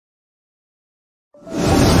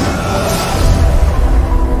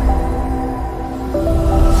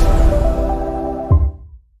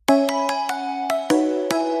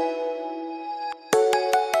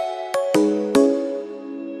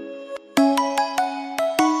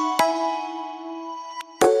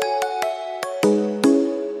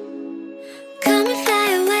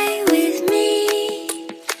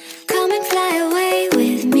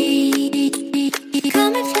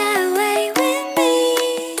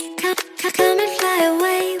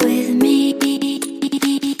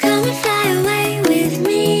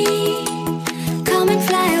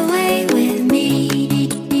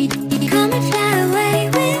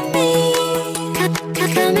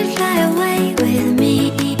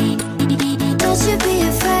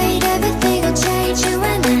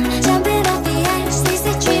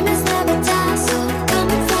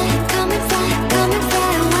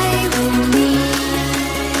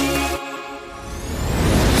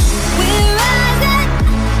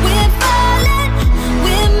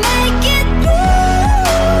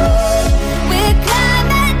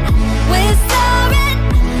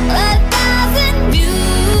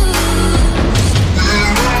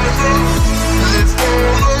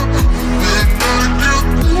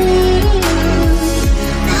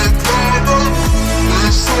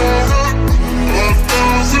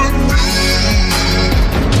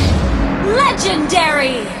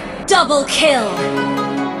kill.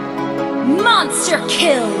 Monster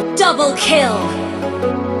kill. Double kill.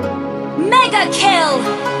 Mega kill.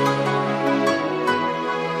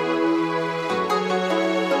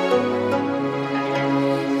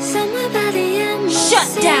 Somewhere by the emerald Shut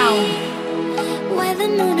sea, down. where the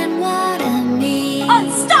moon and water meet.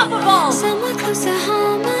 Unstoppable. Somewhere close to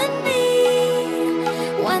harmony,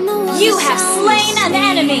 when the water You have slain an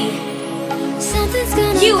enemy. Something's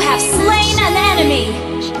gonna You have bring slain the an enemy.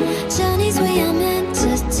 change. Journeys we are meant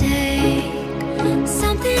to take.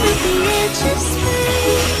 Something at the edge of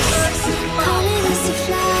space, calling us to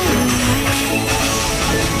fly away.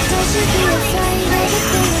 Don't you be afraid,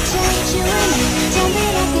 everything will change. You and me, don't be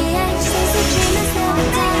at the edge. There's a dream that's never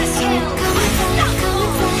dies. So come and fly, come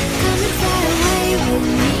and fly, come and fly away with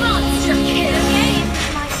me. Monster kill.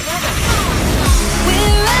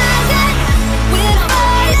 We're rising, we're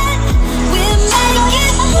falling, we're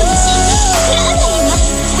making moves.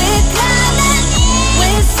 We're climbing,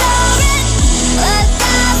 we're soaring,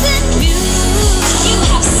 1,000 views. You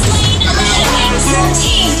have slain an enemy. Your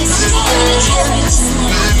team destroyed the turret.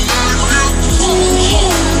 Double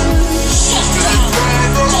kill. Shut down.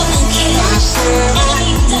 Double kill.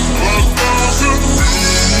 Enemy double.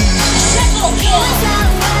 Triple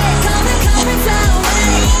kill.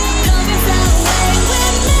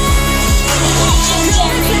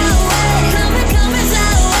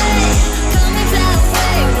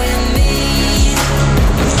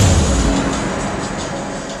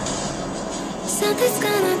 Something's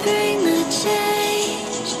gonna bring the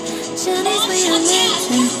change. Journeys we are meant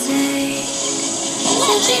to take.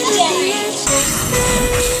 Something at the edge of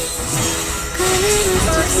space, calling us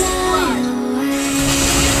to fly away.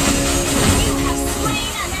 You have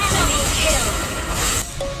slain an enemy. Kill.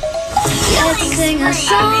 Let's sing a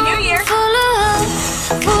song full of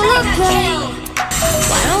hope, full of pain.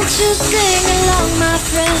 Why don't you sing along, my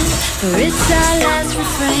friend? For it's our last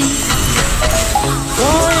refrain.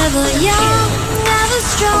 Forever young, ever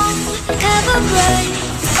strong, ever brave.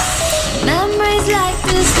 Memories like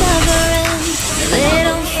this never end, they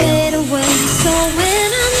don't fade away. So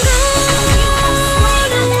when I'm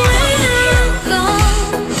gone, and when I'm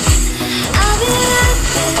gone, I'll be right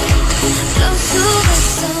there, close to the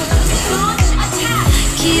sun.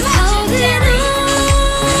 Keep holding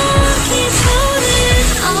on, keep holding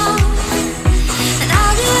on, and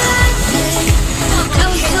I'll be right there,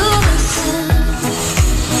 close to the sun,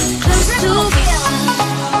 close to the sun.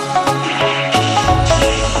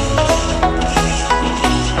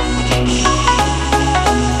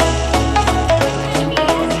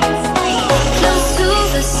 Close to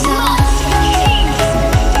the sun.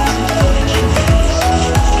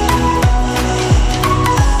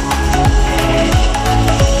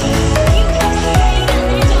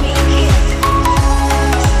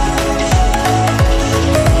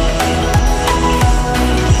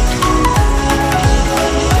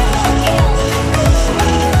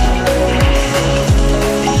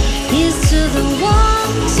 Here's to the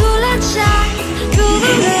ones who let shine through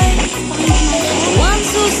the rain, the ones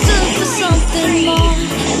who stood for something more,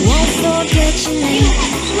 won't forget your name.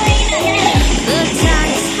 The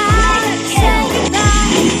tide is high, say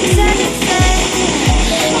goodbye, set it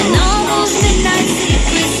sail, and all those midnight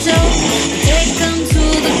secrets told, take them to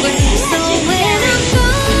the grave. So when I'm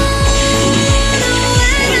gone,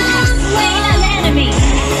 when I'm Slain an enemy.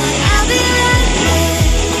 I'll be right there,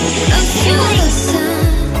 close to the sun.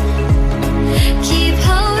 Keep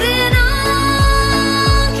holding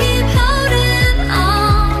on, keep holding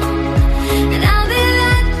on, and I'll be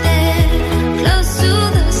right there, close to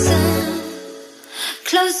the sun,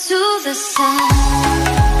 close to the sun.